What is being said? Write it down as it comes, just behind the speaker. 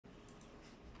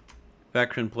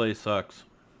Faction play sucks.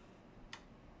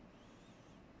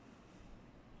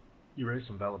 You raised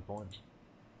some valid points.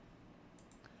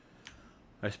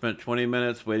 I spent 20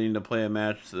 minutes waiting to play a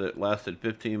match that lasted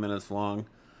 15 minutes long,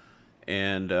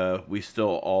 and we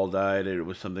still all died. It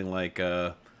was something like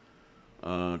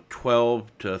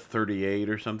 12 to 38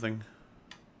 or something.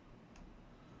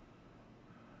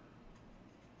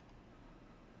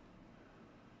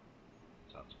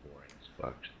 Sounds boring as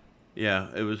fuck. Yeah,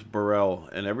 it was Burrell,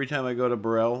 and every time I go to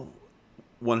Burrell,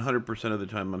 100% of the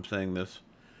time I'm saying this,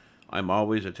 I'm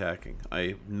always attacking.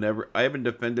 I haven't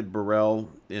defended Burrell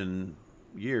in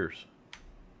years.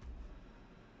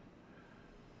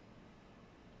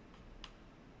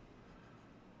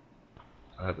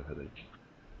 I have a headache.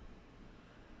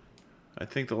 I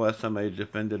think the last time I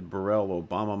defended Burrell,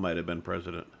 Obama might have been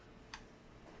president.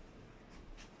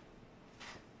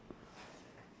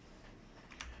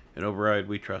 And override,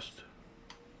 we trust.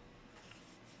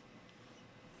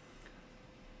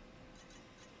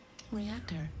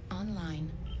 Reactor online.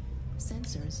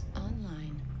 Sensors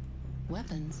online.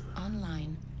 Weapons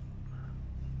online.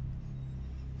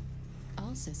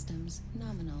 All systems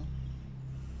nominal.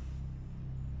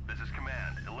 This is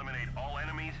command. Eliminate all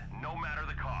enemies, no matter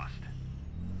the cost.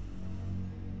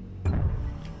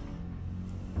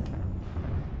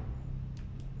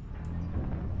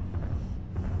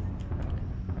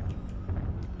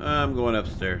 I'm going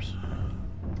upstairs.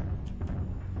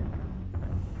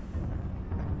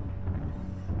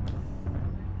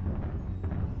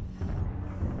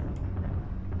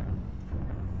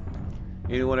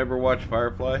 Anyone ever watch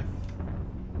Firefly?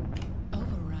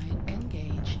 Override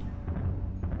engage.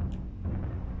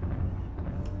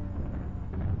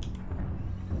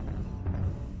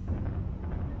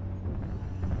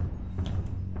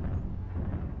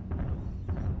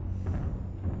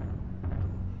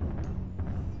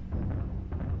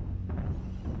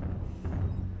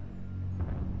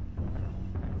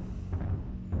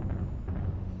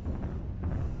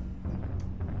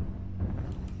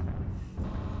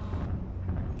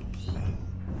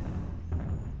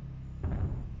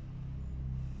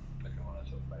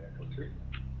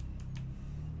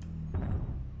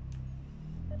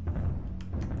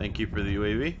 Thank you for the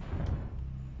UAV.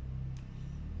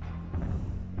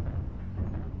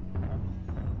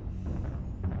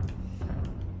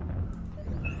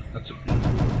 That's a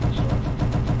beautiful start.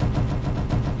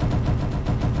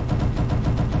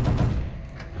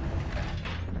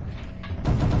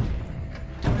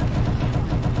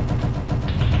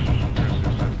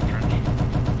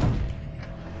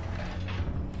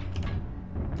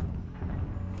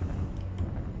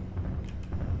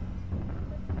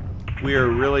 We are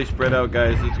really spread out,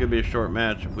 guys. This is going to be a short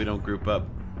match if we don't group up.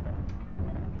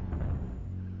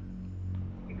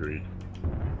 Agreed.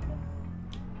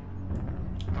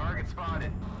 Target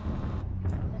spotted.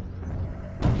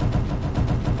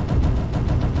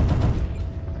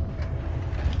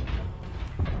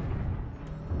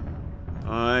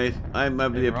 I'm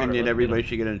of the opinion everybody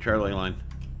should get in Charlie line.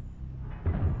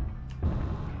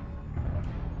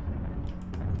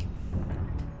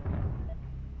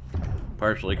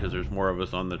 Partially because there's more of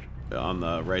us on the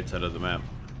right side of the map.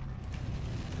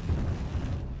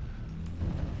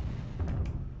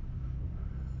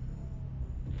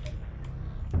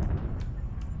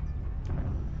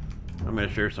 I'm going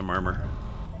to share some armor.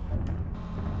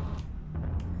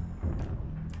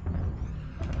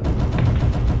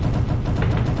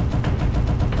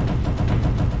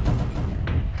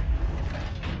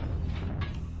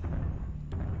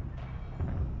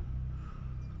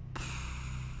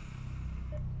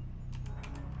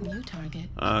 New target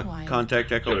acquired.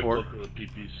 Contact Echo 4. Look at the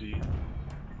PPC.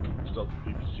 Stealth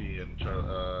PPC and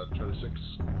Charlie 6.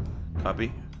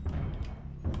 Copy.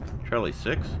 Charlie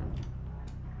 6?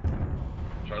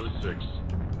 Charlie 6.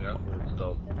 Yeah,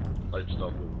 stealth. Light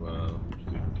stealth of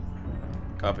PPC.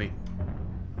 Copy.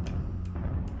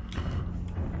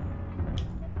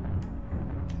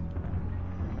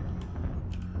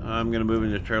 I'm going to move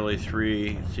into Charlie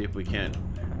 3, see if we can't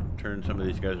turn some of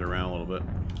these guys around a little bit.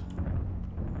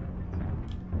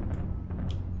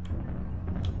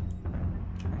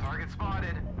 Target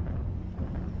spotted.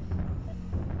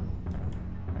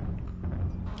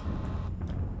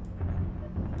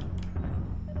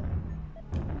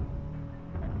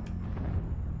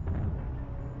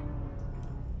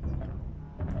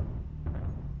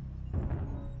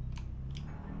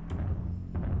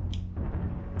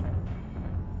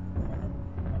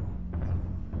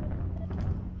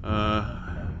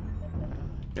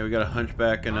 Yeah, we got a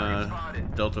hunchback and a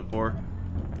Delta 4.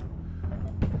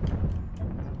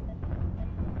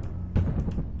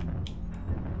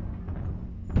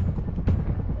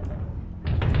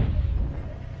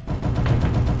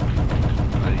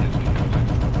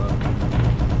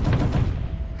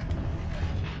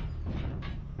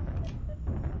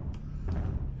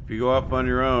 go off on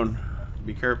your own,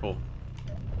 be careful.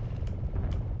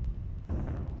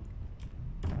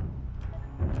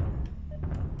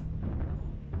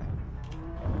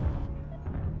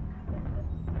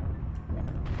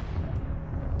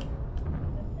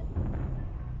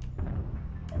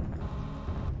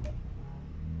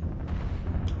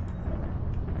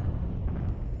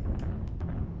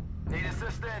 Need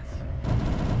assistance?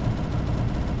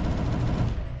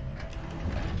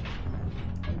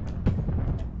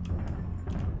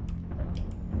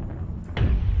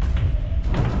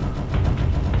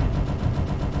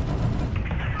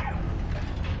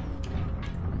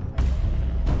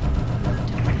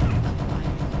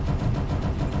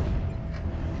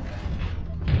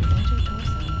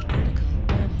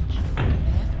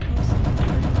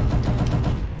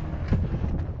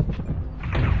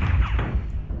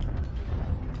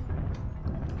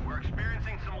 We're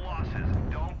experiencing some losses.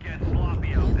 Don't get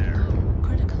sloppy out there.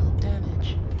 Critical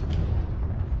damage.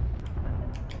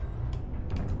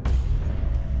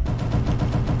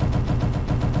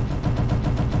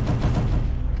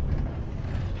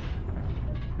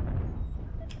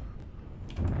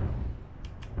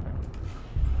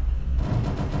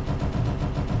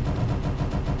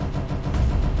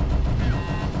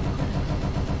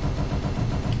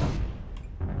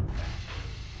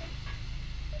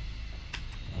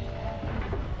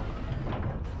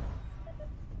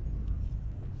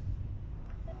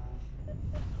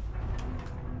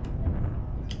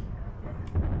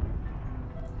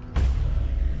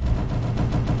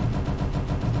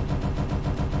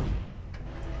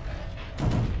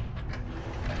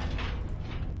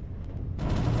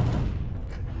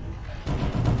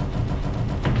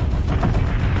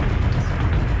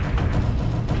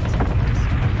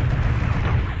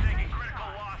 We're taking critical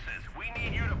losses. We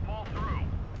need you to pull through.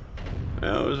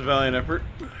 Well, it was a valiant effort.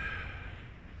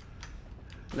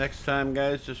 Next time,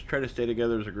 guys, just try to stay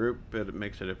together as a group. It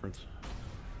makes a difference.